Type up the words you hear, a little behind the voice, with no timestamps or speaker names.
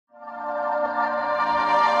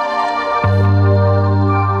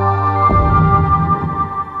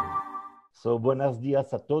Buenos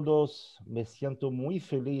días a todos. Me siento muy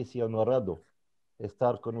feliz y honrado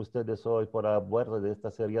estar con ustedes hoy por hablar de esta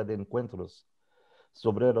serie de encuentros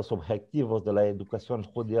sobre los objetivos de la educación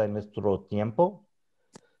judía en nuestro tiempo.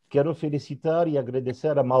 Quiero felicitar y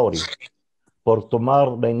agradecer a Mauri por tomar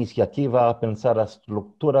la iniciativa a pensar la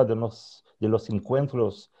estructura de los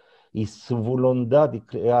encuentros y su voluntad de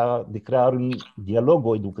crear un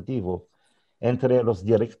diálogo educativo entre los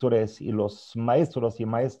directores y los maestros y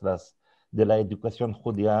maestras de la educación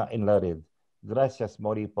judía en la red. Gracias,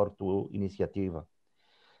 Mauri, por tu iniciativa.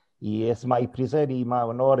 Y es mi placer y mi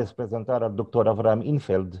honor presentar al doctor Avraham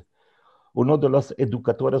Infeld, uno de los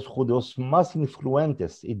educadores judíos más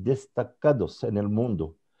influyentes y destacados en el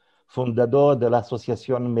mundo, fundador de la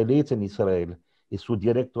Asociación Melitz en Israel y su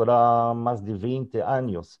directora más de 20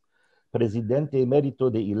 años, presidente emérito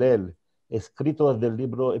de Hillel, escritor del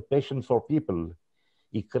libro A Passion for People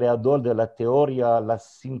y creador de la teoría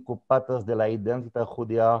Las cinco patas de la identidad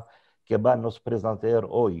judía que va a nos presentar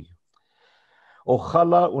hoy.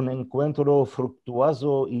 Ojalá un encuentro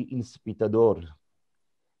fructuoso y inspirador.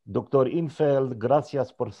 Doctor Infeld,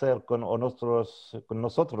 gracias por ser con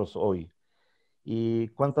nosotros hoy. ¿Y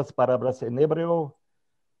cuántas palabras en hebreo?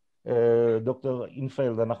 דוקטור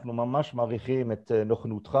אינפלד, אנחנו ממש מעריכים את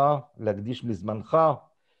נכונותך להקדיש מזמנך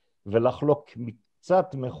ולחלוק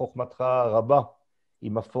קצת מחוכמתך הרבה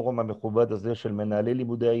עם הפורום המכובד הזה של מנהלי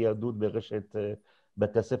לימודי היהדות ברשת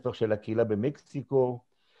בתי הספר של הקהילה במקסיקו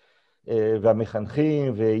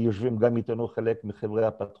והמחנכים, ויושבים גם איתנו חלק מחברי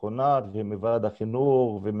הפטרונט ומוועד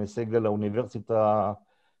החינוך ומסגל האוניברסיטה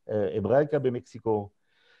הבראיקה במקסיקו.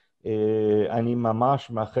 אני ממש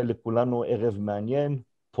מאחל לכולנו ערב מעניין,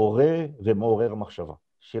 פורה ומעורר מחשבה.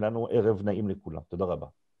 שיהיה לנו ערב נעים לכולם. תודה רבה.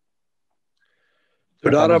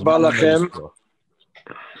 תודה רבה לכם.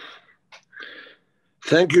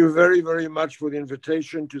 Thank you very, very much for the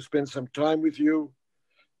invitation to spend some time with you.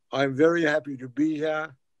 I'm very happy to be here.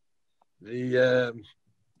 The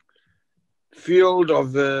field of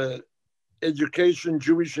education,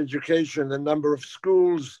 Jewish education, the number of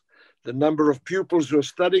schools, the number of pupils who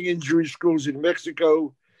are studying in Jewish schools in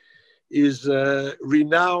Mexico is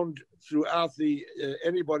renowned throughout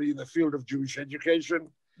anybody in the field of Jewish education.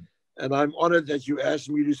 And I'm honored that you asked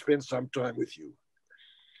me to spend some time with you.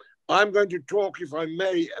 I'm going to talk, if I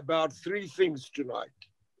may, about three things tonight.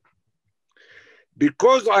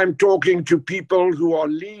 Because I'm talking to people who are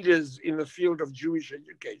leaders in the field of Jewish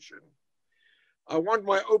education, I want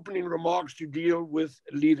my opening remarks to deal with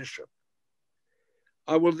leadership.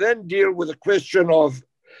 I will then deal with the question of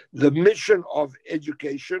the mission of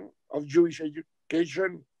education, of Jewish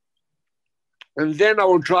education, and then I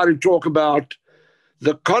will try to talk about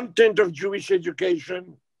the content of Jewish education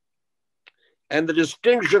and the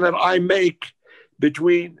distinction that I make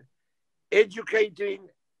between educating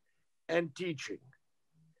and teaching.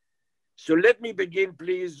 So let me begin,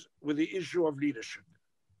 please, with the issue of leadership.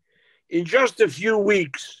 In just a few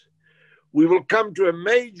weeks, we will come to a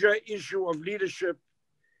major issue of leadership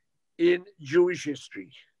in Jewish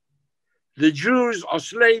history. The Jews are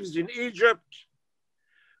slaves in Egypt.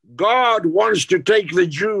 God wants to take the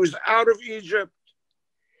Jews out of Egypt.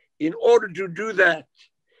 In order to do that,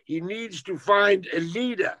 he needs to find a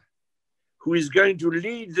leader who is going to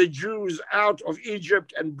lead the Jews out of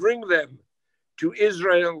Egypt and bring them to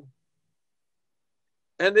Israel.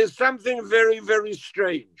 And there's something very, very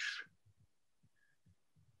strange.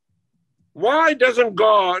 Why doesn't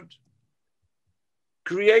God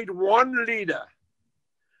create one leader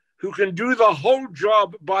who can do the whole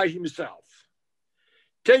job by himself?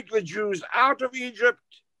 Take the Jews out of Egypt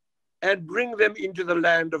and bring them into the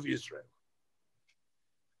land of Israel.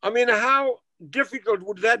 I mean, how difficult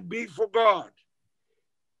would that be for God?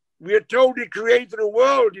 We are told he created the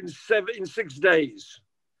world in 6 days.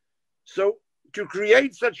 So to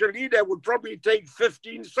create such a leader would probably take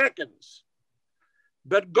 15 seconds.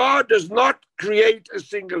 But God does not create a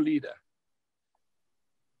single leader.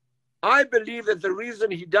 I believe that the reason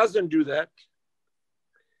he doesn't do that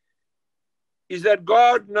is that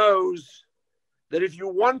God knows that if you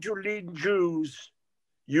want to lead Jews,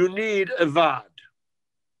 you need a Vaad.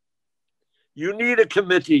 You need a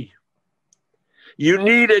committee. You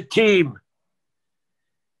need a team.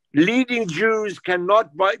 Leading Jews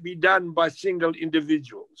cannot be done by single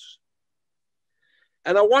individuals.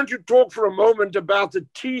 And I want to talk for a moment about the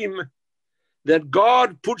team that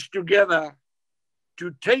God puts together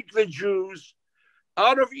to take the Jews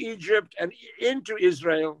out of Egypt and into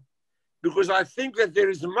Israel, because I think that there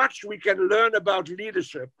is much we can learn about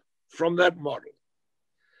leadership from that model.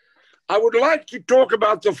 I would like to talk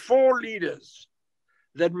about the 4 leaders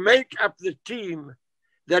that make up the team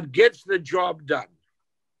that gets the job done.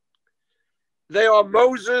 They are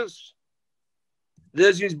Moses,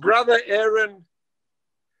 there's his brother Aaron,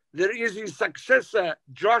 there is his successor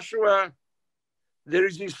Joshua, there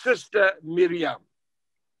is his sister Miriam.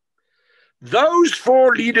 Those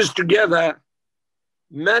four leaders together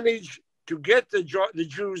managed to get the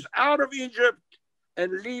Jews out of Egypt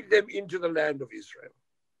and lead them into the land of Israel.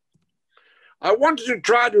 I wanted to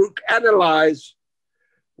try to analyze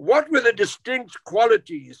what were the distinct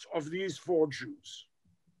qualities of these four Jews.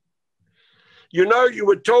 You know, you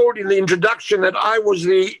were told in the introduction that I was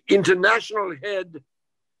the international head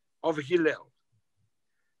of Hillel.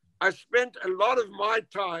 I spent a lot of my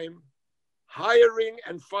time hiring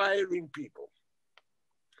and firing people.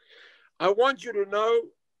 I want you to know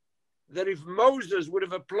that if Moses would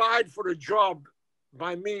have applied for a job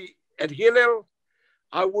by me at Hillel,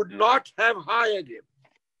 I would not have hired him.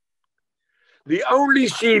 The only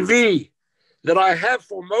CV that I have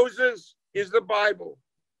for Moses is the Bible.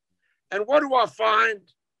 And what do I find?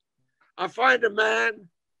 I find a man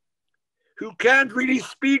who can't really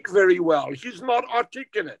speak very well. He's not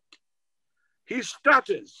articulate. He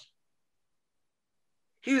stutters.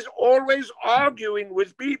 He's always arguing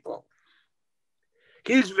with people.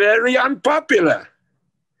 He's very unpopular.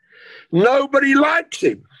 Nobody likes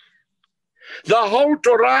him. The whole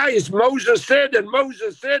Torah is Moses said and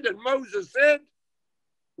Moses said and Moses said.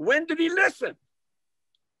 When did he listen?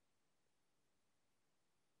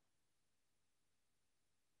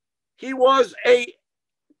 He was a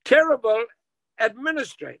terrible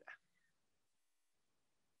administrator.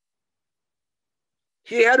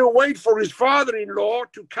 He had to wait for his father-in-law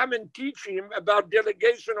to come and teach him about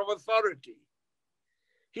delegation of authority.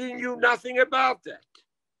 He knew nothing about that.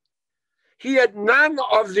 He had none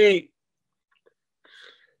of the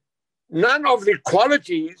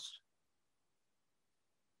qualities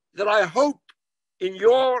that I hope in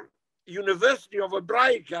your University of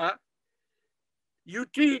Hebraica you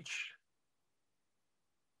teach.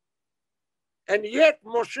 And yet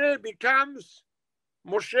Moshe becomes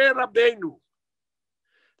Moshe Rabbeinu,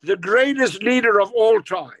 the greatest leader of all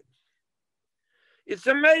time. It's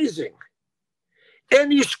amazing.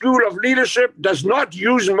 Any school of leadership does not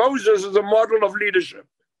use Moses as a model of leadership.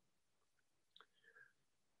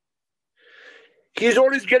 He's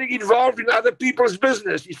always getting involved in other people's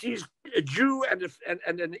business. He sees a Jew and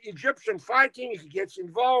an Egyptian fighting, he gets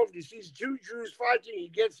involved. He sees two Jews fighting, he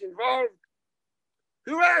gets involved.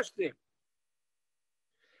 Who asked him?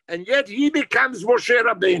 And yet he becomes Moshe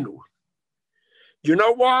Rabbeinu. You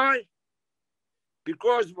know why?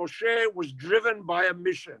 Because Moshe was driven by a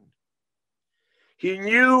mission. He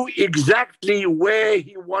knew exactly where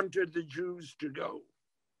he wanted the Jews to go.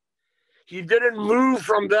 He didn't move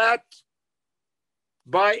from that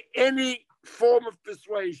by any form of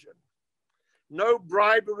persuasion. No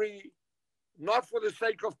bribery, not for the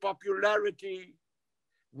sake of popularity.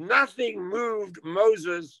 Nothing moved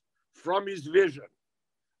Moses from his vision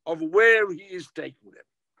of where he is taking them.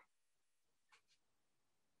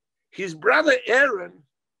 His brother Aaron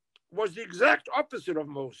was the exact opposite of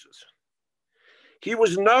Moses. He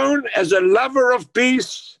was known as a lover of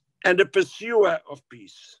peace and a pursuer of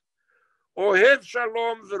peace. Ohev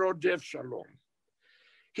shalom v'rodef shalom.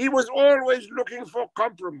 He was always looking for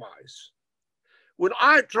compromise. When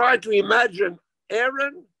I try to imagine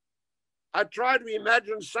Aaron, I try to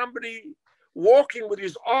imagine somebody walking with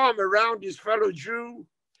his arm around his fellow Jew,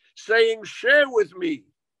 saying, share with me,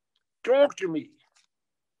 talk to me.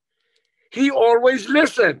 He always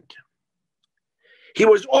listened. He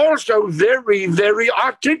was also very, very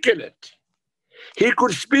articulate. He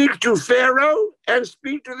could speak to Pharaoh and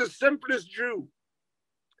speak to the simplest Jew.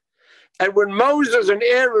 And when Moses and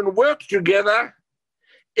Aaron worked together,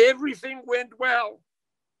 everything went well.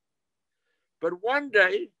 But one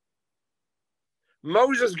day,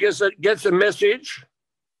 Moses gets a message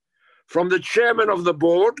from the chairman of the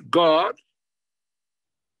board, God.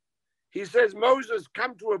 He says, Moses,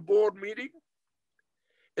 come to a board meeting.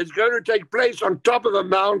 It's going to take place on top of a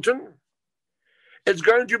mountain. It's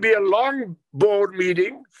going to be a long board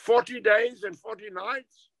meeting, 40 days and 40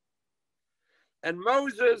 nights. And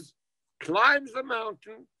Moses climbs the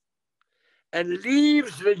mountain and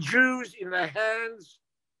leaves the Jews in the hands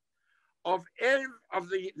of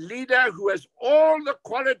the leader who has all the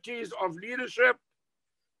qualities of leadership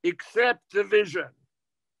except the vision.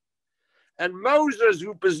 And Moses,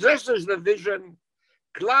 who possesses the vision,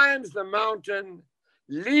 climbs the mountain,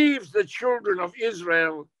 leaves the children of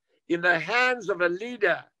Israel in the hands of a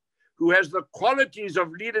leader who has the qualities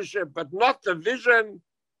of leadership, but not the vision.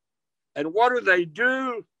 And what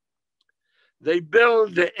do? They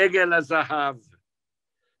build the Egel HaZahav.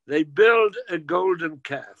 They build a golden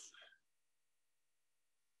calf.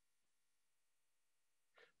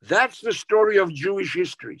 That's the story of Jewish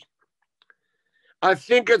history. I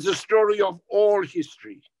think it's a story of all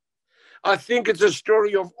history. I think it's a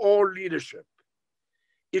story of all leadership.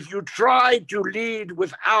 If you try to lead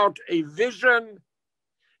without a vision,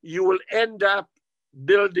 you will end up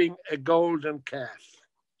building a golden calf.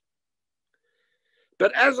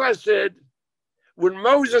 But as I said, when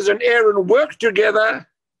Moses and Aaron worked together,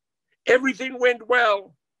 everything went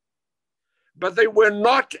well, but they were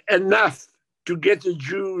not enough to get the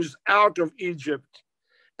Jews out of Egypt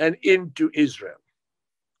and into Israel.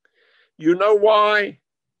 You know why?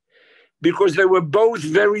 Because they were both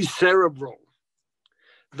very cerebral.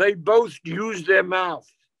 They both used their mouth.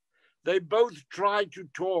 They both tried to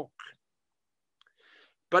talk.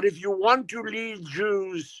 But if you want to lead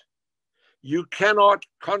Jews, you cannot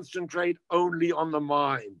concentrate only on the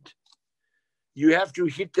mind. You have to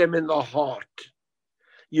hit them in the heart.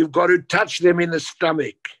 You've got to touch them in the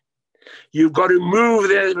stomach. You've got to move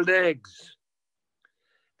their legs.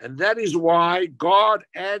 And that is why God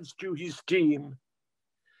adds to his team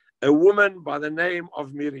a woman by the name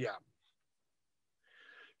of Miriam.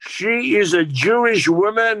 She is a Jewish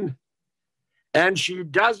woman and she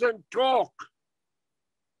doesn't talk.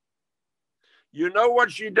 You know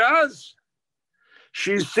what she does?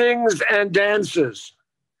 She sings and dances.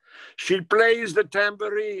 She plays the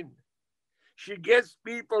tambourine. She gets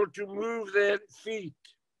people to move their feet.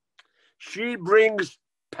 She brings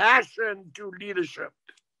passion to leadership.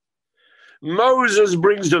 Moses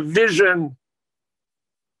brings a vision.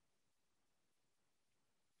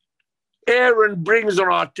 Aaron brings an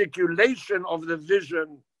articulation of the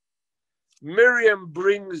vision. Miriam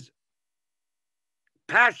brings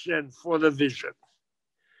passion for the vision.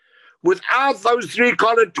 Without those three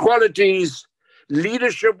qualities,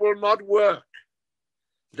 leadership will not work.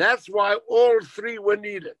 That's why all three were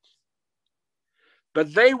needed.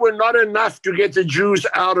 But they were not enough to get the Jews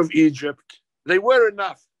out of Egypt. They were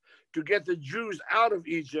enough to get the Jews out of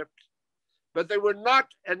Egypt, but they were not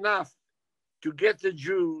enough to get the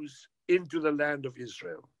Jews into the land of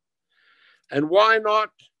Israel. And why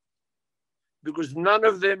not? Because none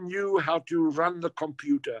of them knew how to run the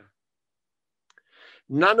computer.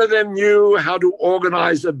 None of them knew how to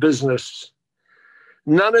organize a business.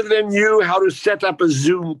 None of them knew how to set up a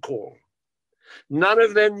Zoom call. None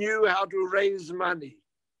of them knew how to raise money.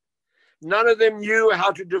 None of them knew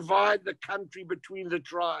how to divide the country between the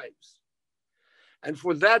tribes. And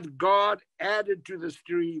for that, God added to the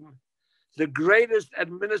stream the greatest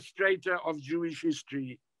administrator of Jewish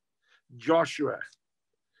history, Joshua,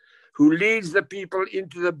 who leads the people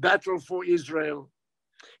into the battle for Israel.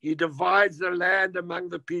 He divides the land among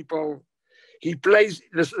the people. He places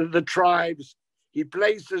the tribes. He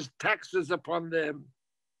places taxes upon them.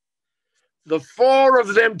 The four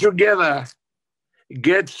of them together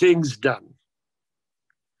get things done.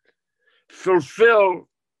 Fulfill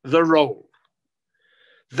the role.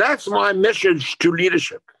 That's my message to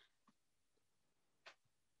leadership.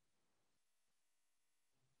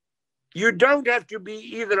 You don't have to be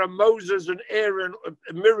either a Moses, an Aaron,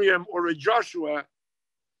 a Miriam, or a Joshua.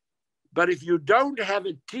 But if you don't have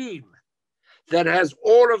a team that has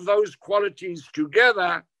all of those qualities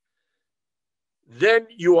together, then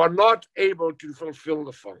you are not able to fulfill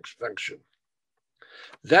the function.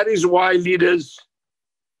 That is why, leaders,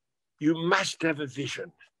 you must have a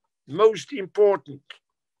vision. Most important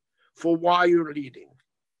for why you're leading.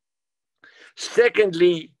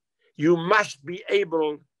 Secondly, you must be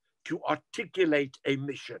able to articulate a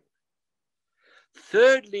mission.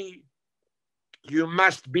 Thirdly, you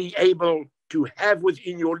must be able to have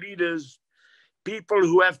within your leaders people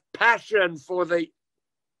who have passion for the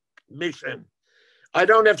mission. I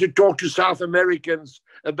don't have to talk to South Americans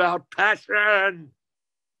about passion.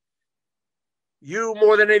 You,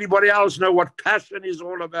 more than anybody else, know what passion is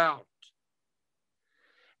all about.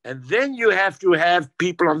 And then you have to have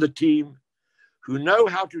people on the team who know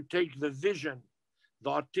how to take the vision, the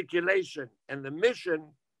articulation, and the mission,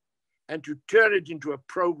 and to turn it into a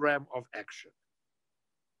program of action.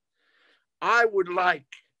 I would like,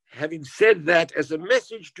 having said that, as a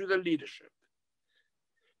message to the leadership,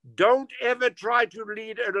 don't ever try to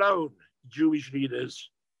lead alone, Jewish leaders.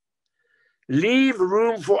 Leave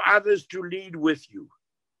room for others to lead with you.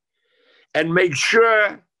 And make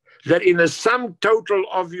sure that in the sum total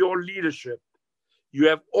of your leadership, you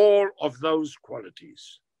have all of those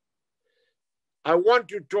qualities. I want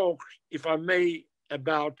to talk, if I may,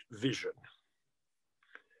 about vision.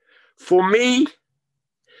 For me,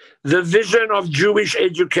 the vision of Jewish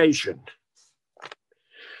education,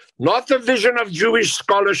 not the vision of Jewish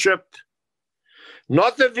scholarship,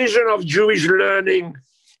 not the vision of Jewish learning,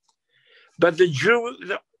 but the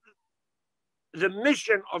the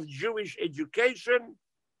mission of Jewish education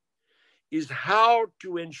is how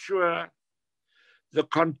to ensure the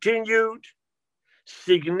continued,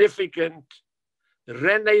 significant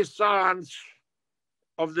renaissance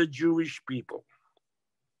of the Jewish people.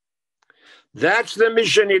 That's the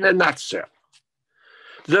mission in a nutshell.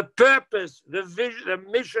 The purpose, the vision, the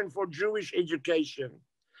mission for Jewish education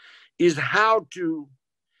is how to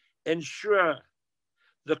ensure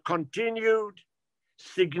the continued,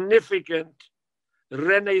 significant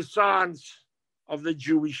renaissance of the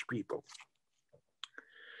Jewish people.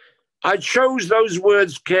 I chose those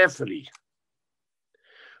words carefully.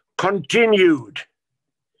 Continued.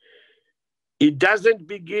 It doesn't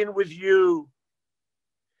begin with you.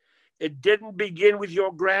 It didn't begin with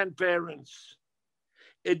your grandparents.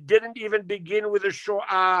 It didn't even begin with the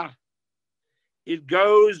Shoah. It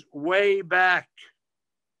goes way back.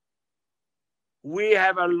 We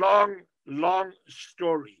have a long, long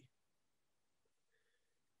story.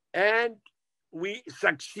 And we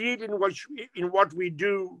succeed in what we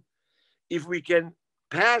do if we can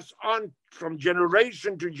pass on from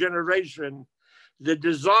generation to generation the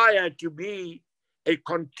desire to be a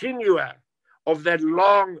continuer of that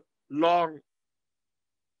long, long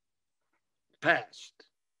past.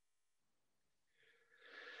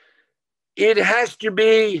 It has to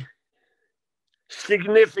be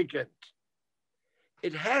significant.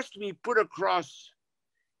 It has to be put across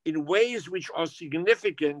in ways which are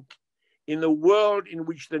significant in the world in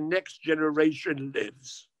which the next generation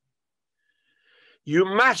lives. You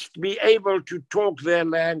must be able to talk their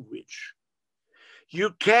language.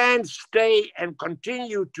 You can't stay and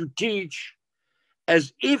continue to teach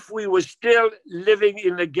as if we were still living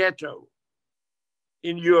in the ghetto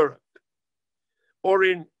in Europe or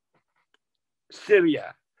in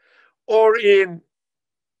Syria or in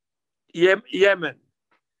Yemen.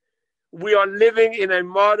 We are living in a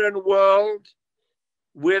modern world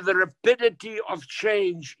where the rapidity of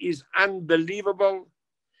change is unbelievable,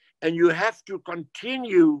 and you have to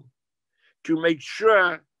continue to make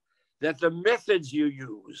sure that the methods you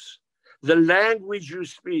use, the language you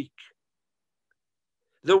speak,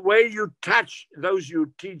 the way you touch those you're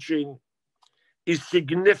teaching is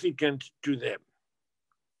significant to them.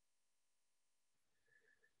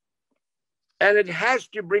 And it has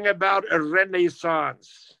to bring about a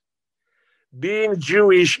renaissance. Being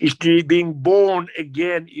Jewish is being born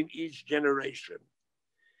again in each generation.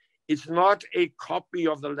 It's not a copy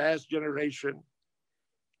of the last generation.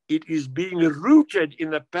 It is being rooted in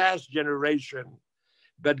the past generation,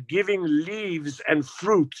 but giving leaves and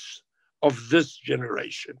fruits of this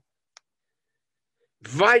generation.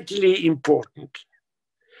 Vitally important,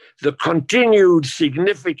 the continued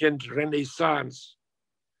significant renaissance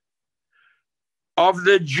of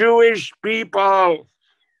the Jewish people,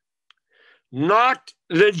 not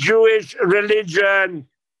the Jewish religion.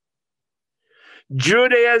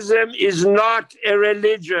 Judaism is not a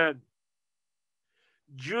religion.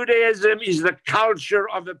 Judaism is the culture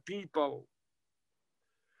of a people.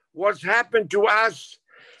 What's happened to us,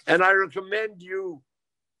 and I recommend you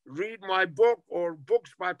read my book or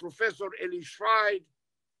books by Professor Eli Schreid,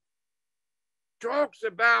 talks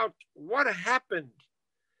about what happened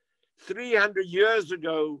 300 years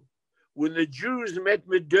ago when the Jews met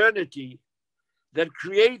modernity that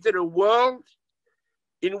created a world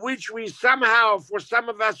in which we somehow, for some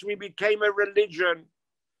of us, we became a religion.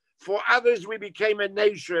 For others, we became a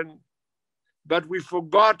nation, but we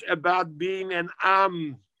forgot about being an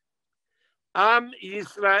Am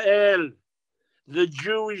Israel, the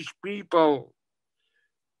Jewish people.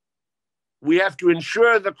 We have to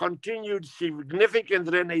ensure the continued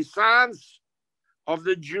significant renaissance of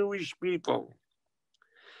the Jewish people.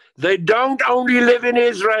 They don't only live in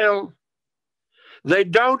Israel. They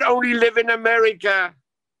don't only live in America.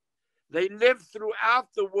 They live throughout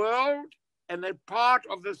the world, and they're part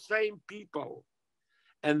of the same people.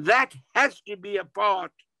 And that has to be a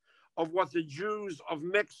part of what the Jews of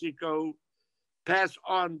Mexico pass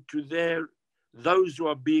on to those who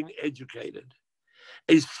are being educated.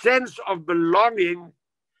 A sense of belonging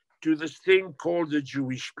to this thing called the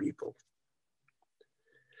Jewish people.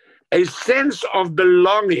 A sense of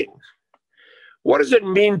belonging. What does it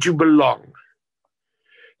mean to belong?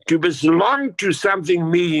 To belong to something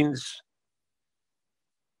means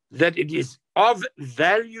that it is of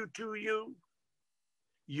value to you,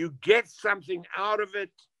 you get something out of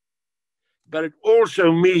it, but it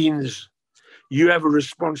also means you have a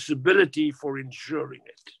responsibility for ensuring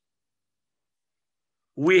it.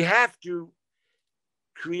 We have to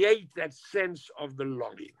create that sense of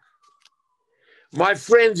belonging. My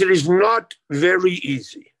friends, it is not very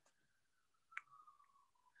easy.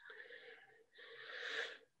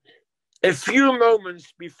 A few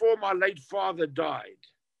moments before my late father died,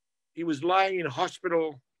 he was lying in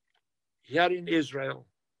hospital here in Israel.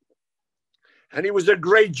 And he was a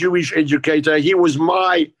great Jewish educator. He was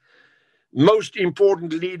my most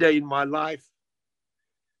important leader in my life.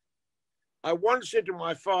 I once said to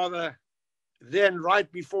my father, then right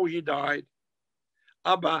before he died,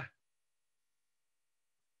 Abba,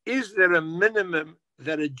 is there a minimum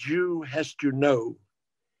that a Jew has to know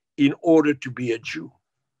in order to be a Jew?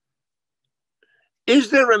 Is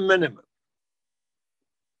there a minimum?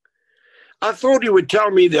 I thought he would tell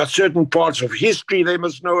me there are certain parts of history they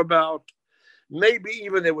must know about. Maybe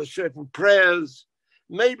even there were certain prayers.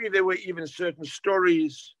 Maybe there were even certain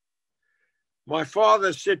stories. My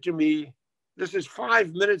father said to me, this is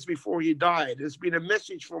 5 minutes before he died. It's been a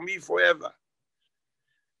message for me forever.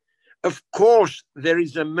 Of course, there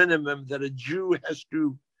is a minimum that a Jew has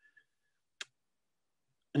to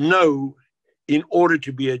know in order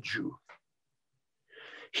to be a Jew.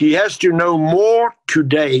 He has to know more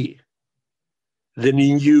today than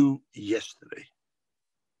he knew yesterday.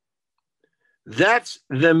 That's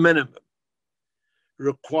the minimum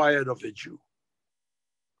required of a Jew.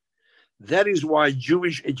 That is why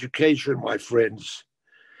Jewish education, my friends,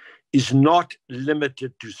 is not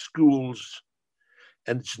limited to schools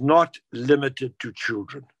and it's not limited to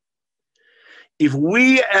children. If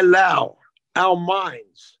we allow our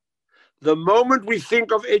minds, the moment we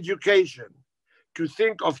think of education, to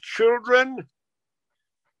think of children,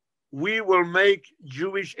 we will make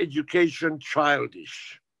Jewish education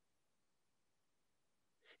childish.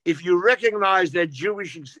 If you recognize that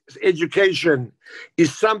Jewish education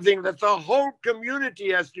is something that the whole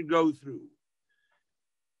community has to go through,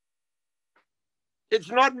 it's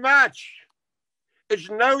not much. It's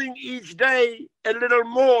knowing each day a little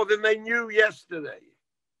more than they knew yesterday.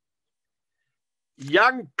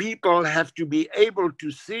 Young people have to be able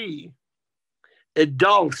to see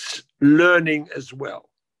adults learning as well.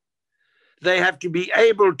 They have to be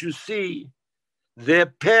able to see their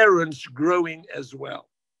parents growing as well.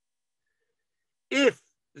 If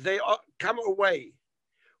they come away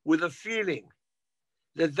with a feeling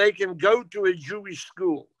that they can go to a Jewish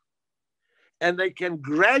school and they can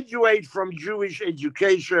graduate from Jewish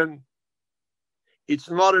education, it's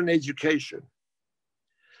not an education.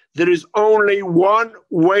 There is only one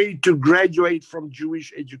way to graduate from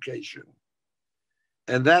Jewish education,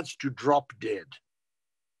 and that's to drop dead.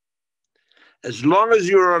 As long as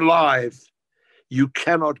you're alive, you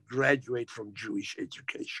cannot graduate from Jewish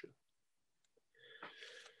education.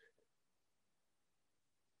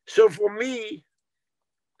 So for me,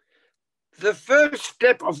 the first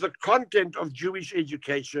step of the content of Jewish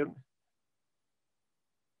education,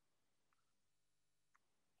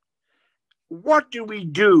 what do we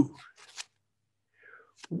do?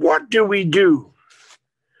 What do we do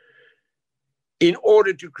in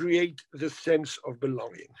order to create the sense of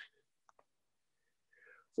belonging?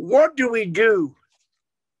 What do we do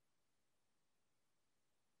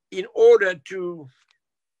in order to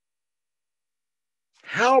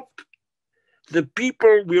help the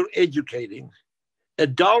people we're educating,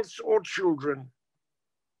 adults or children,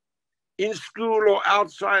 in school or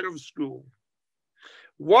outside of school?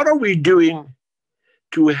 What are we doing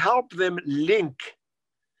to help them link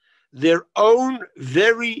their own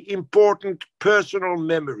very important personal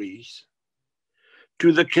memories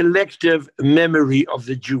to the collective memory of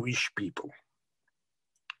the Jewish people?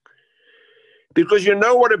 Because you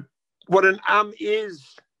know what an am is?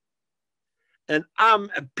 An am,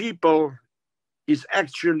 a people, is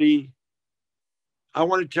actually, I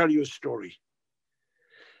want to tell you a story.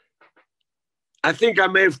 I think I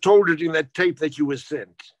may have told it in that tape that you were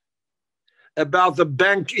sent about the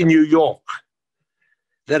bank in New York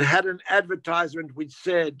that had an advertisement which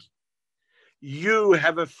said, you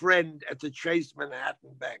have a friend at the Chase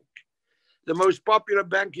Manhattan Bank, the most popular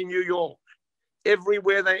bank in New York.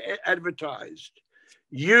 Everywhere they advertised,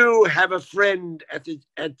 you have a friend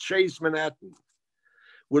at Chase Manhattan.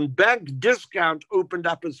 When Bank Discount opened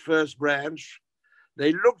up its first branch,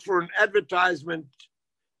 they looked for an advertisement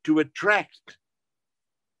to attract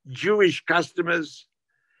Jewish customers.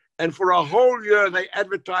 And for a whole year, they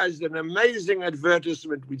advertised an amazing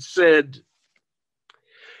advertisement which said,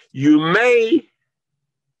 you may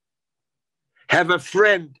have a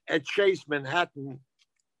friend at Chase Manhattan,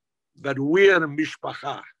 but we're a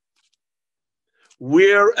mishpacha.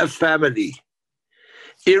 We're a family.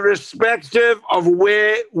 Irrespective of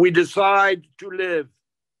where we decide to live.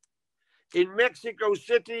 In Mexico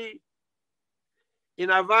City, in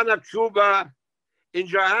Havana, Cuba, in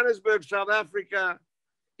Johannesburg, South Africa,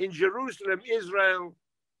 in Jerusalem, Israel,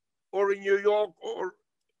 or in New York or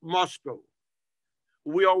Moscow.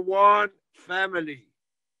 We are one family.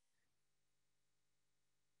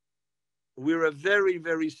 We're a very,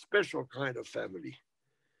 very special kind of family.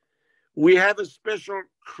 We have a special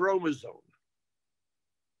chromosome.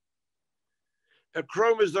 A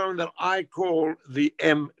chromosome that I call the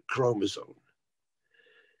M chromosome.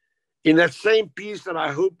 In that same piece that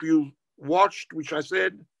I hope you watched, which I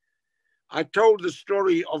said, I told the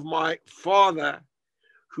story of my father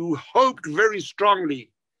who hoped very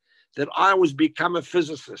strongly that I was become a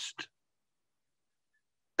physicist.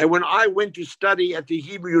 And when I went to study at the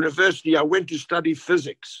Hebrew University, I went to study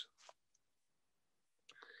physics.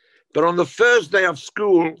 But on the first day of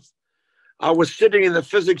school, I was sitting in the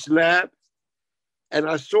physics lab and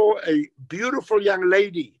I saw a beautiful young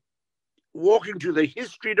lady walking to the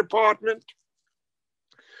history department.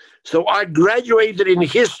 So I graduated in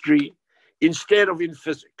history instead of in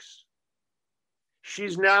physics.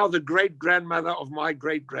 She's now the great-grandmother of my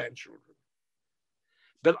great-grandchildren.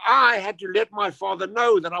 But I had to let my father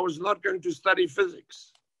know that I was not going to study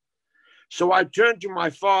physics. So I turned to my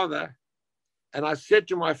father and I said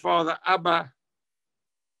to my father, Abba,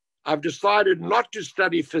 I've decided not to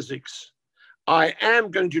study physics. I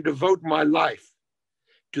am going to devote my life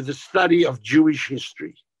to the study of Jewish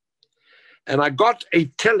history. And I got a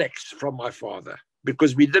telex from my father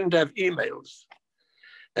because we didn't have emails.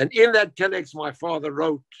 And in that telex, my father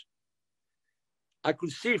wrote, I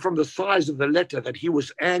could see from the size of the letter that he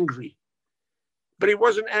was angry. But he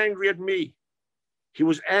wasn't angry at me. He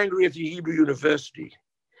was angry at the Hebrew University.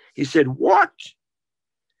 He said, what?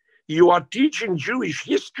 You are teaching Jewish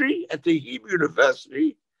history at the Hebrew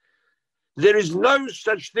University? There is no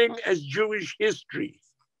such thing as Jewish history.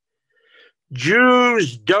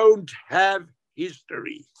 Jews don't have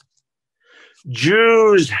history.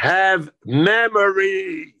 Jews have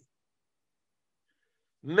memory.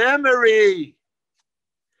 Memory.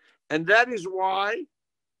 And that is why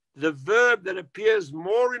the verb that appears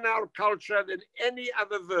more in our culture than any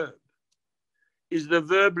other verb is the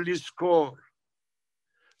verb lizkor,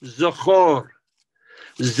 zachor,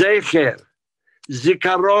 zecher,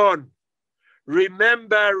 zikaron.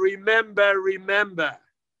 Remember, remember, remember.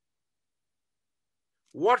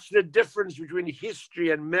 What's the difference between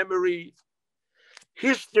history and memory?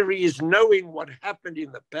 History is knowing what happened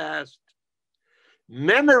in the past.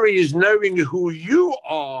 Memory is knowing who you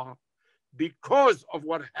are because of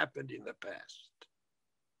what happened in the past.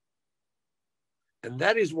 And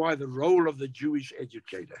that is why the role of the Jewish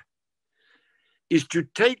educator is to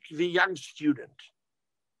take the young student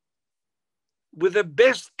with the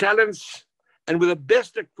best talents and with the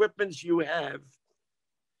best equipments you have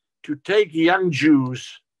to take young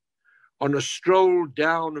Jews on a stroll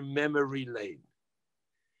down memory lane.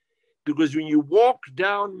 Because when you walk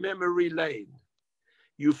down memory lane,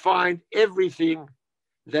 you find everything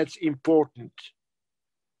that's important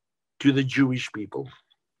to the Jewish people.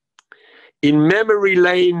 In memory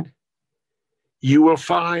lane, you will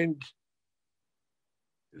find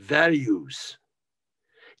values.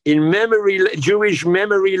 In Jewish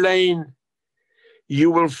memory lane,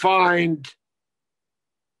 you will find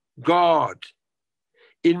God.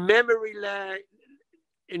 In memory lane,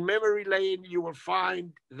 you will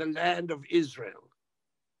find the land of Israel.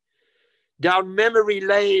 Down memory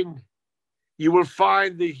lane, you will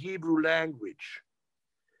find the Hebrew language.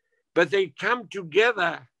 But they come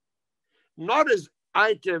together not as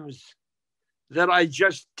items that I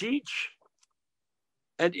just teach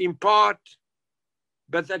and impart,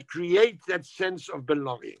 but that create that sense of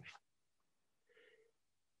belonging.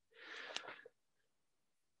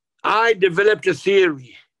 I developed a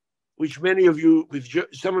theory, which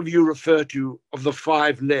some of you refer to, of the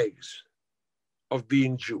 5 legs of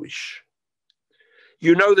being Jewish.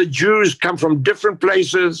 You know that Jews come from different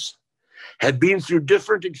places, have been through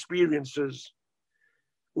different experiences.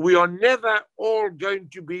 We are never all going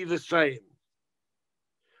to be the same.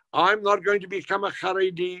 I'm not going to become a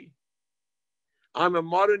Haredi. I'm a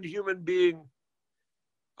modern human being.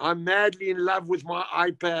 I'm madly in love with my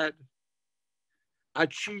iPad. I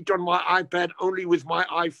cheat on my iPad only with my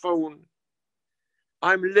iPhone.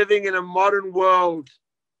 I'm living in a modern world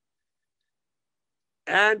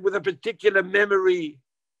and with a particular memory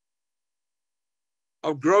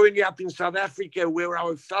of growing up in South Africa where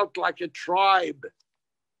I felt like a tribe.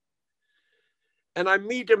 And I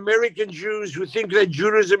meet American Jews who think that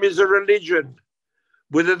Judaism is a religion.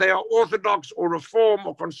 Whether they are Orthodox or Reform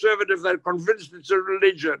or Conservative, they're convinced it's a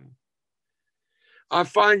religion. I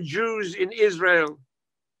find Jews in Israel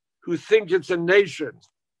who think it's a nation.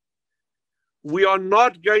 We are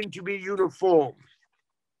not going to be uniform.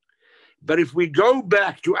 But if we go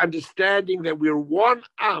back to understanding that we're one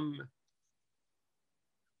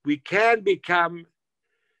we can become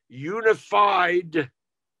unified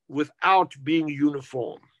without being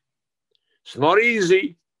uniform. It's not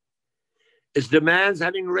easy. It demands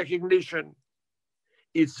having recognition.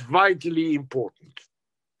 It's vitally important.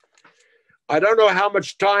 I don't know how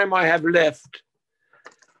much time I have left,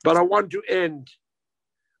 but I want to end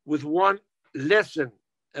with one lesson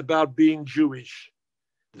about being Jewish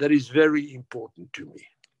that is very important to me.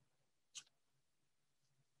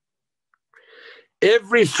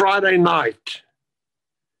 Every Friday night,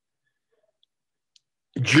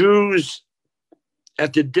 Jews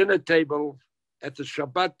at the dinner table, at the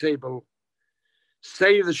Shabbat table,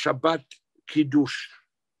 say the Shabbat Kiddush.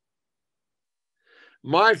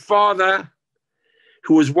 My father,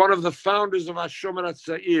 who was one of the founders of Hashomer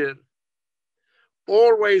HaTzair,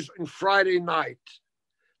 always on Friday night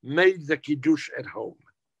made the Kiddush at home.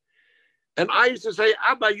 And I used to say,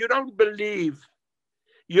 Abba, you don't believe.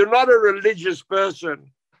 You're not a religious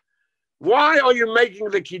person. Why are you making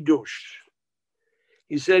the Kiddush?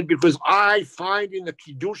 He said, because I find in the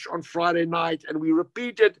Kiddush on Friday night, and we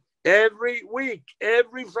repeat it every week,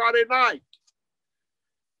 every Friday night,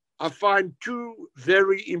 I find two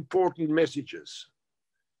very important messages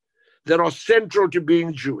that are central to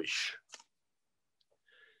being Jewish.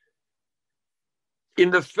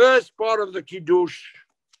 In the first part of the Kiddush,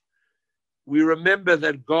 we remember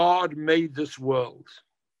that God made this world.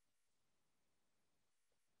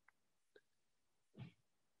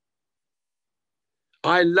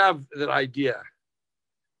 I love that idea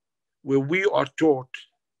where we are taught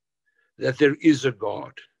that there is a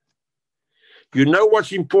God. You know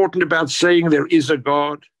what's important about saying there is a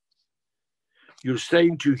God? You're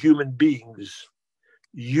saying to human beings,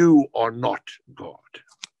 you are not God.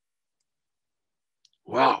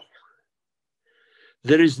 Wow.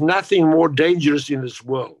 There is nothing more dangerous in this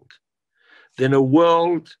world than a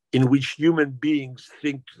world in which human beings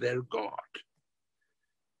think they're God.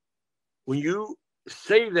 When you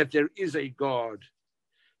say that there is a God,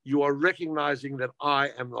 you are recognizing that I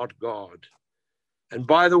am not God. And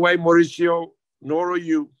by the way, Mauricio, nor are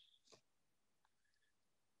you.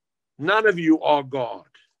 None of you are God.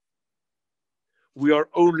 We are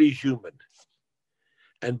only human.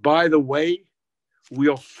 And by the way, we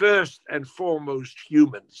are first and foremost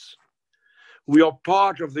humans. We are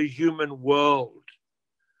part of the human world.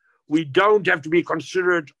 We don't have to be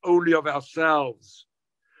considerate only of ourselves.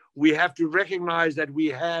 We have to recognize that we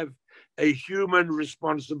have a human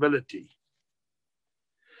responsibility.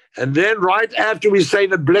 And then right after we say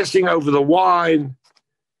the blessing over the wine,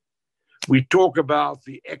 we talk about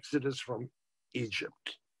the exodus from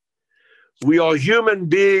Egypt. We are human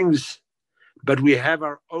beings, but we have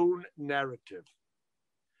our own narrative.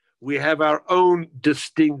 We have our own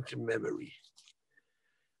distinct memory.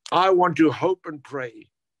 I want to hope and pray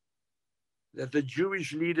that the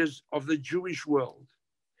Jewish leaders of the Jewish world,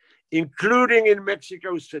 including in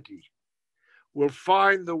Mexico City, will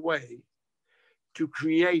find the way to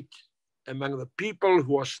create among the people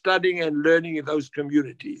who are studying and learning in those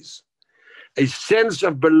communities a sense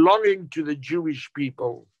of belonging to the Jewish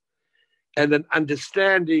people and an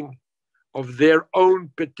understanding of their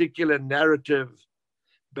own particular narrative,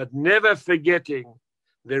 but never forgetting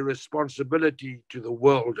their responsibility to the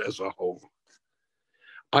world as a whole.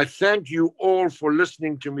 I thank you all for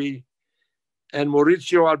listening to me. And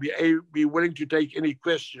Maurizio, I'll be willing to take any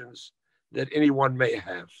questions that anyone may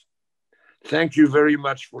have. Thank you very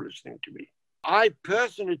much for listening to me. I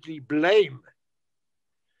personally blame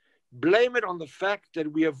it on the fact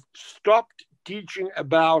that we have stopped teaching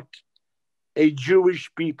about a Jewish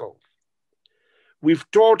people. We've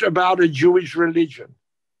taught about a Jewish religion.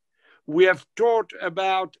 We have taught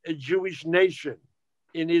about a Jewish nation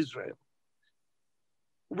in Israel.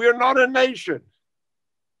 We are not a nation.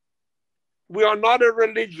 We are not a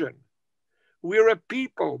religion. We're a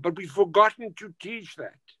people, but we've forgotten to teach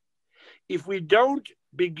that. If we don't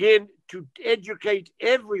begin to educate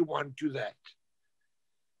everyone to that,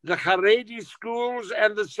 the Haredi schools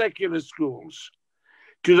and the secular schools,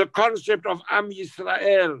 to the concept of Am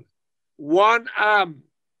Yisrael, one Am,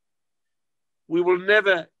 we will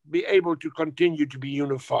never be able to continue to be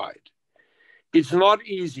unified. It's not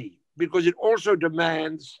easy because it also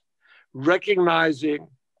demands recognizing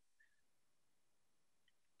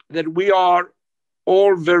that we are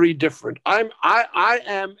all very different. I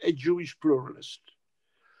am a Jewish pluralist.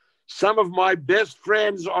 Some of my best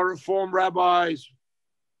friends are Reform rabbis.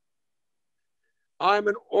 I'm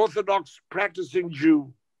an Orthodox practicing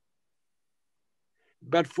Jew.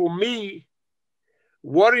 But for me,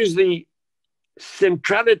 what is the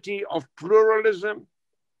centrality of pluralism?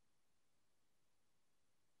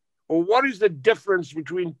 Or what is the difference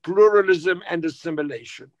between pluralism and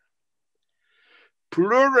assimilation?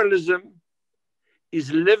 Pluralism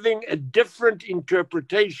is living a different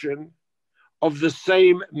interpretation of the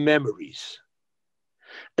same memories.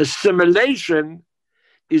 Assimilation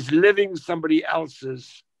is living somebody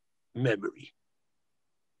else's memory.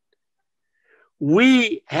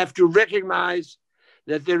 We have to recognize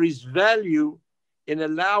that there is value in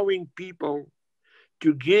allowing people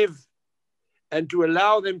to give and to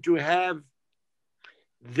allow them to have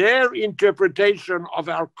their interpretation of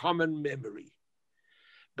our common memory.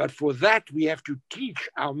 But for that, we have to teach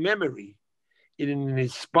our memory in an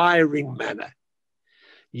inspiring manner.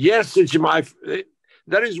 Yes,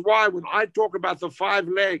 that is why when I talk about the 5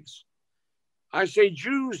 legs, I say,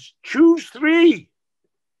 Jews, choose 3.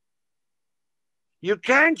 You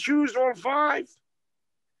can't choose all 5.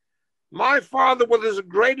 My father was the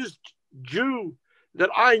greatest Jew that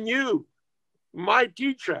I knew, my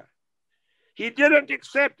teacher. He didn't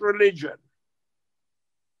accept religion.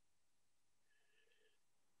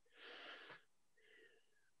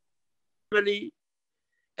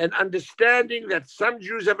 And understanding that some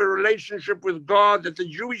Jews have a relationship with God, that the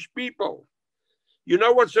Jewish people, you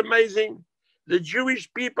know what's amazing? The Jewish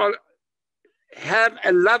people have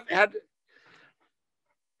a love,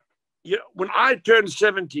 when I turned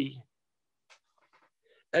 70,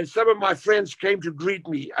 and some of my friends came to greet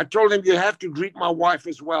me, I told them, you have to greet my wife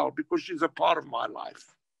as well, because she's a part of my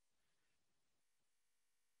life.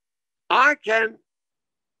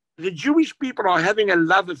 The Jewish people are having a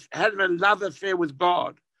love affair with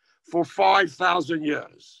God for 5,000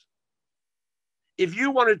 years. If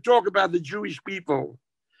you want to talk about the Jewish people,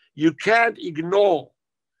 you can't ignore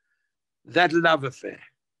that love affair.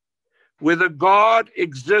 Whether God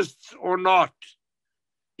exists or not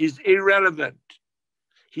is irrelevant.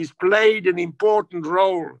 He's played an important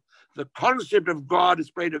role. The concept of God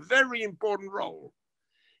has played a very important role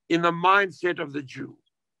in the mindset of the Jew.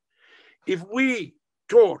 If we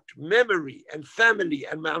taught memory and family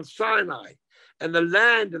and Mount Sinai and the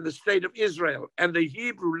land and the state of Israel and the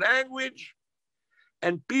Hebrew language,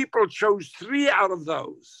 and people chose 3 out of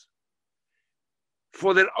those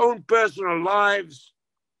for their own personal lives,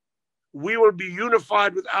 we will be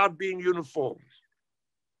unified without being uniform.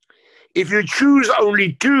 If you choose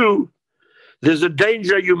only 2, there's a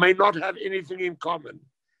danger you may not have anything in common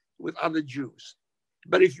with other Jews.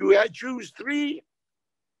 But if you choose 3,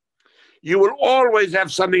 you will always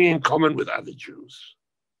have something in common with other Jews.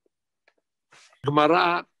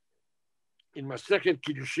 Gemara in Masechet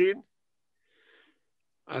Kiddushin,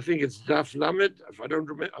 I think it's Daf Lamed, if I don't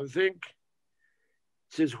remember, I think,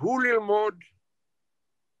 it says, Hu lilmod,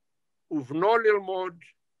 uvno lilmod,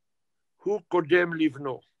 hu kodem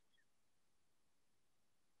livno.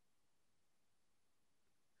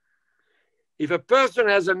 If a person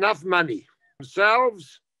has enough money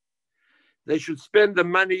themselves, they should spend the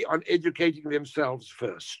money on educating themselves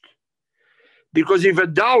first. Because if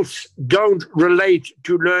adults don't relate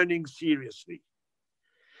to learning seriously,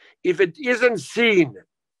 if it isn't seen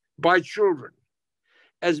by children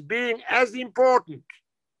as being as important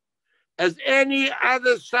as any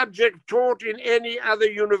other subject taught in any other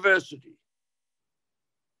university,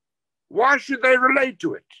 why should they relate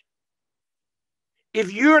to it?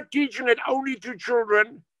 If you're teaching it only to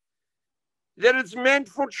children, then it's meant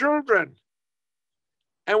for children.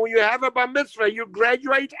 And when you have a bar mitzvah, you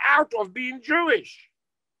graduate out of being Jewish.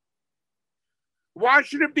 Why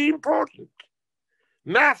should it be important?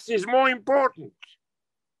 Maths is more important.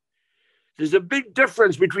 There's a big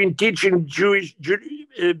difference between teaching Jewish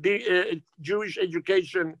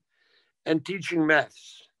education and teaching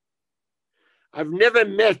maths. I've never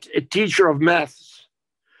met a teacher of maths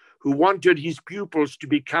who wanted his pupils to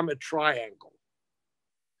become a triangle.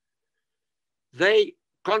 They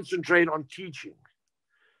concentrate on teaching.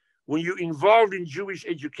 When you're involved in Jewish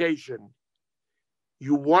education,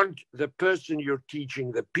 you want the person you're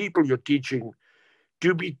teaching, the people you're teaching,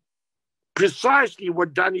 to be precisely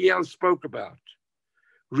what Danielle spoke about: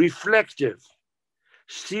 reflective,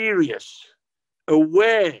 serious,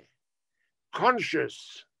 aware,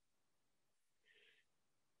 conscious.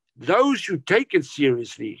 Those who take it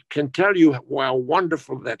seriously can tell you how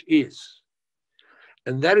wonderful that is.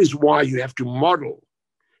 And that is why you have to model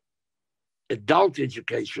adult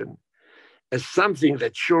education as something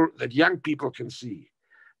that young people can see.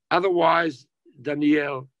 Otherwise,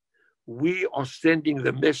 Danielle, we are sending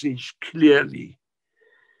the message clearly.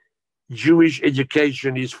 Jewish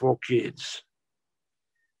education is for kids.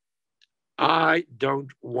 I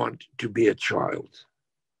don't want to be a child.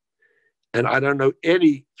 And I don't know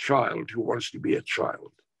any child who wants to be a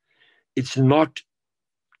child. It's not,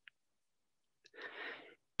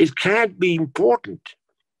 it can't be important.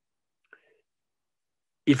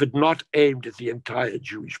 if it not aimed at the entire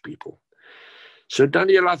Jewish people. So,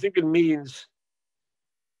 Daniel, I think it means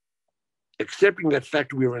accepting that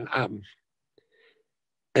fact we're an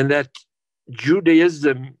and that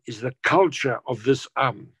Judaism is the culture of this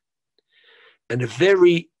and a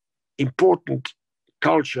very important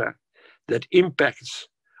culture that impacts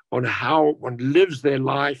on how one lives their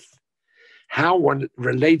life, how one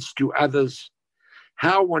relates to others,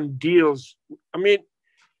 how one deals. I mean,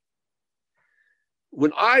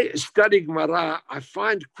 when I study Gemara, I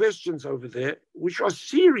find questions over there which are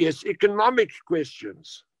serious economic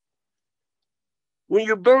questions. When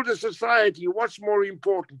you build a society, what's more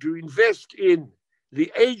important, to invest in the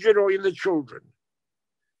aged or in the children?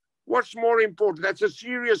 What's more important? That's a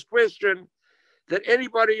serious question that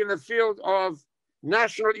anybody in the field of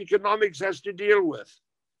national economics has to deal with.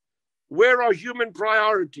 Where are human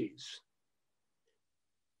priorities?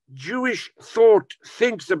 Jewish thought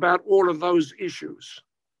thinks about all of those issues.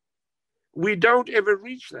 We don't ever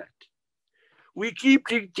reach that. We keep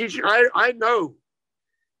teaching. I know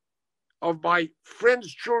of my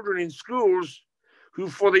friends' children in schools who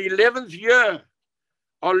for the 11th year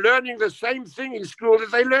are learning the same thing in school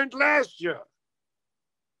that they learned last year.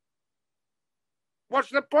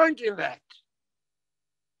 What's the point in that?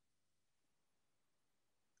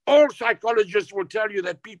 All psychologists will tell you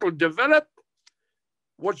that people develop.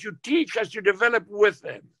 What you teach has to develop with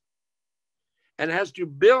them and has to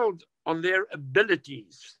build on their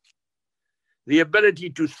abilities, the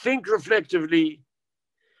ability to think reflectively.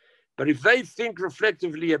 But if they think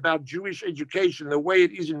reflectively about Jewish education the way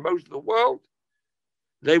it is in most of the world,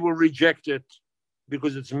 they will reject it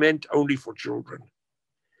because it's meant only for children.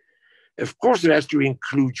 Of course, it has to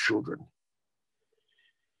include children.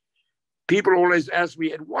 People always ask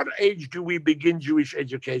me, at what age do we begin Jewish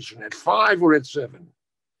education? At 5 or at 7?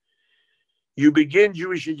 You begin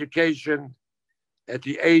Jewish education at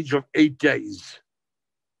the age of 8 days.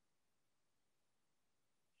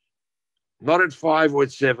 Not at 5 or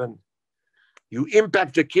at 7. You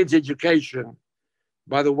impact a kid's education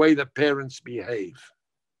by the way the parents behave.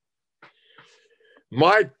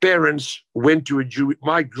 My parents went to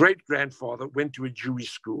my great-grandfather went to a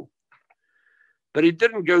Jewish school, but he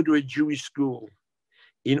didn't go to a Jewish school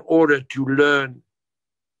in order to learn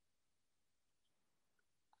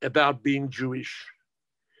about being Jewish.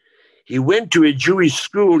 He went to a Jewish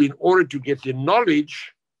school in order to get the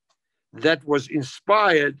knowledge that was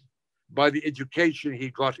inspired by the education he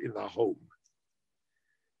got in the home.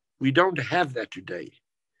 We don't have that today.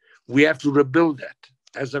 We have to rebuild that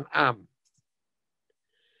as an Am.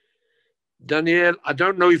 Daniel, I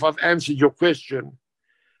don't know if I've answered your question,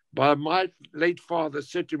 but my late father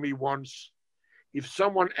said to me once, if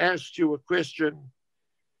someone asks you a question,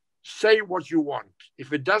 say what you want.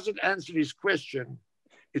 If it doesn't answer his question,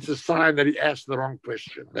 it's a sign that he asked the wrong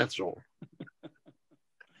question. That's all.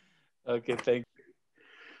 Okay, thank you.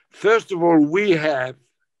 First of all, we have,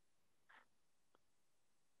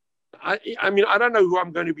 I mean, I don't know who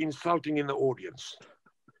I'm going to be insulting in the audience,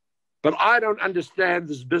 but I don't understand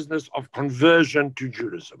this business of conversion to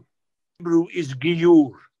Judaism. Hebrew is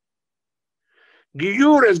giyur.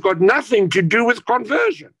 Giyur has got nothing to do with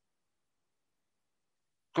conversion.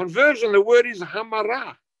 Conversion, the word is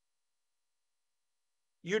hamara.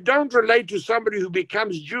 You don't relate to somebody who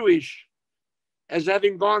becomes Jewish as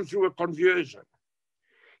having gone through a conversion.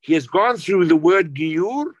 He has gone through the word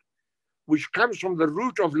giyur, which comes from the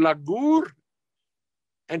root of lagur,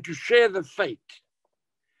 and to share the fate.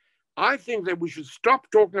 I think that we should stop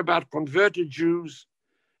talking about converted Jews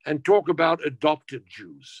and talk about adopted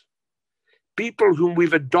Jews, people whom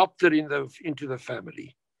we've adopted into the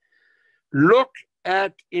family. Look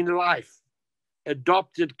at, in life,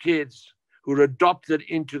 adopted kids who are adopted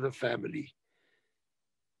into the family.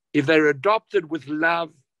 If they're adopted with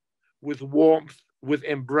love, with warmth, with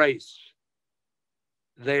embrace,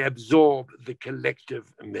 they absorb the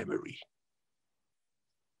collective memory.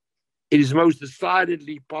 It is most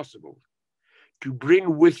decidedly possible to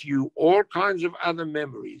bring with you all kinds of other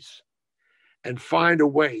memories and find a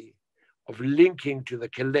way of linking to the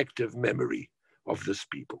collective memory of this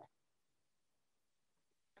people.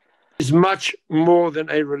 It is much more than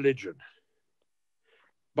a religion.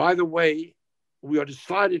 By the way, we are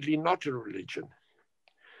decidedly not a religion.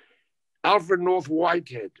 Alfred North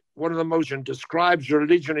Whitehead, one of the most, describes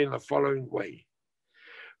religion in the following way.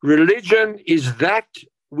 Religion is that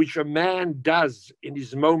which a man does in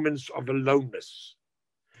his moments of aloneness.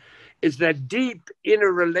 It's that deep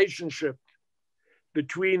inner relationship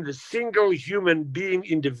between the single human being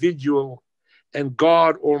individual and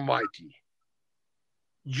God Almighty.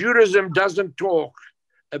 Judaism doesn't talk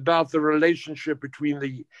about the relationship between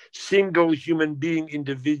the single human being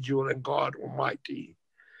individual and God Almighty.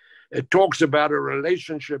 It talks about a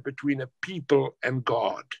relationship between a people and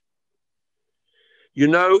God. You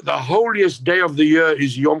know, the holiest day of the year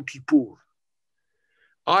is Yom Kippur.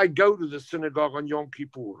 I go to the synagogue on Yom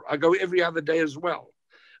Kippur. I go every other day as well.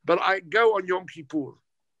 But I go on Yom Kippur.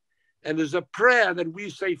 And there's a prayer that we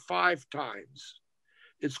say 5 times.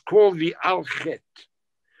 It's called the Al-Chet.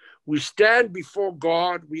 We stand before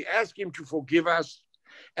God, we ask him to forgive us,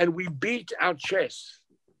 and we beat our chests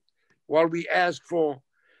while we ask for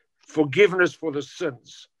forgiveness for the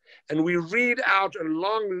sins. And we read out a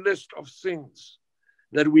long list of sins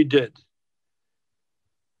that we did.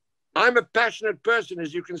 I'm a passionate person,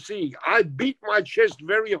 as you can see. I beat my chest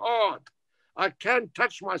very hard. I can't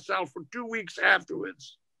touch myself for 2 weeks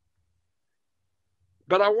afterwards.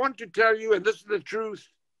 But I want to tell you, and this is the truth,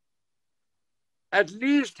 at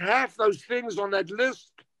least half those things on that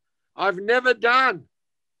list I've never done.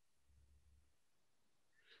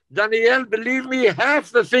 Daniel, believe me,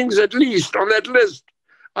 half the things at least on that list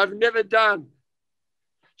I've never done.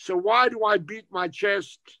 So why do I beat my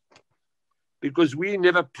chest? Because we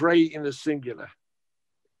never pray in the singular.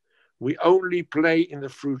 We only pray in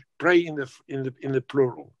the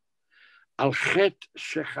plural. Al-Chet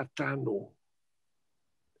Shechatanu.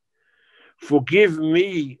 Forgive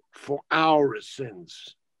me for our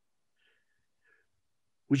sins.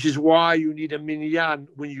 Which is why you need a minyan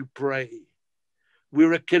when you pray.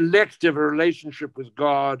 We're a collective relationship with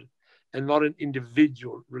God and not an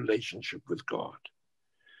individual relationship with God.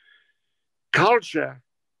 Culture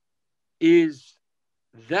is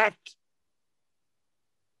that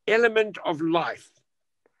element of life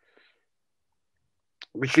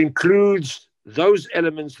which includes those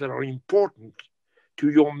elements that are important to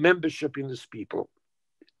your membership in this people.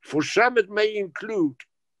 For some, it may include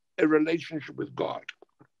a relationship with God.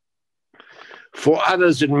 For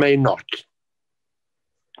others, it may not.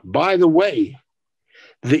 By the way,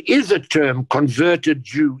 there is a term converted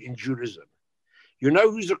Jew in Judaism. You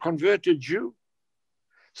know who's a converted Jew?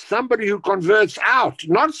 Somebody who converts out,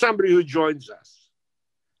 not somebody who joins us.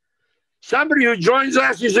 Somebody who joins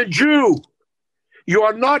us is a Jew. You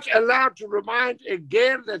are not allowed to remind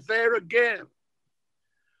again that they're again.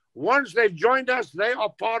 Once they've joined us, they are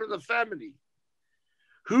part of the family.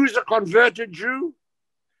 Who's a converted Jew?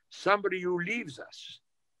 Somebody who leaves us.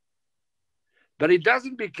 But he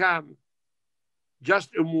doesn't become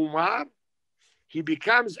just a mumar. He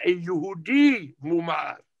becomes a Yehudi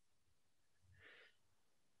mumar.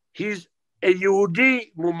 He's a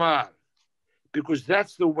Yehudi mumar because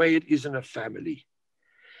that's the way it is in a family.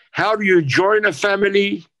 How do you join a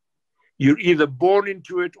family? You're either born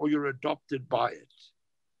into it or you're adopted by it.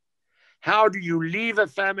 How do you leave a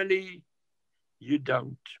family? You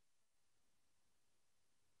don't.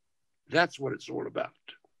 That's what it's all about.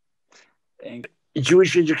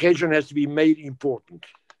 Jewish education has to be made important.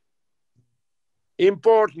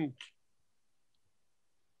 Important.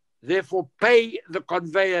 Therefore, pay the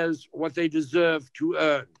conveyors what they deserve to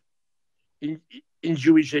earn in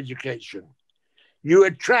Jewish education. You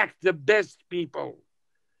attract the best people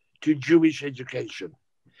to Jewish education,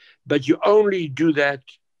 but you only do that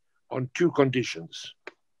on 2 conditions: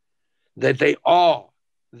 that they are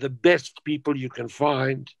the best people you can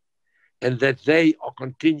find, and that they are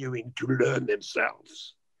continuing to learn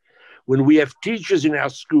themselves. When we have teachers in our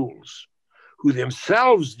schools who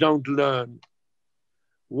themselves don't learn,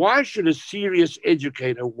 why should a serious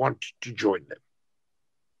educator want to join them?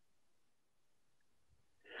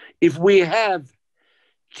 If we have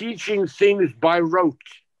teaching things by rote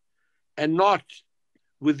and not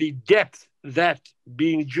with the depth that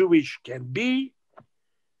being Jewish can be,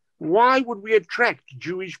 why would we attract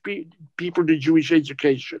Jewish people to Jewish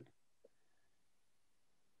education?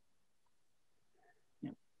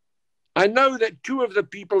 I know that 2 of the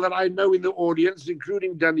people that I know in the audience,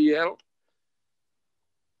 including Daniel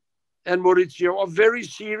and Maurizio, are very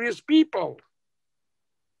serious people.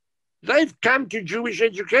 They've come to Jewish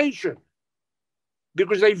education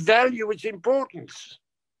because they value its importance.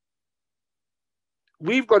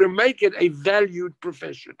 We've got to make it a valued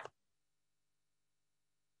profession.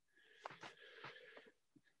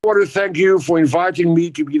 I want to thank you for inviting me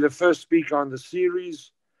to be the first speaker on the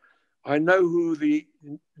series. I know who the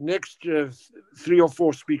next 3 or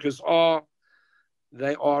 4 speakers are.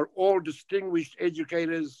 They are all distinguished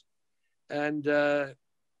educators, and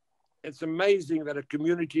it's amazing that a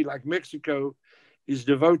community like Mexico is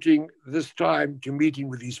devoting this time to meeting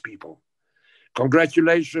with these people.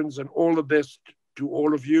 Congratulations and all the best to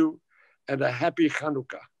all of you, and a happy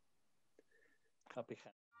Hanukkah. Happy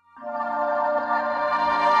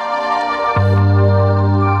Hanukkah.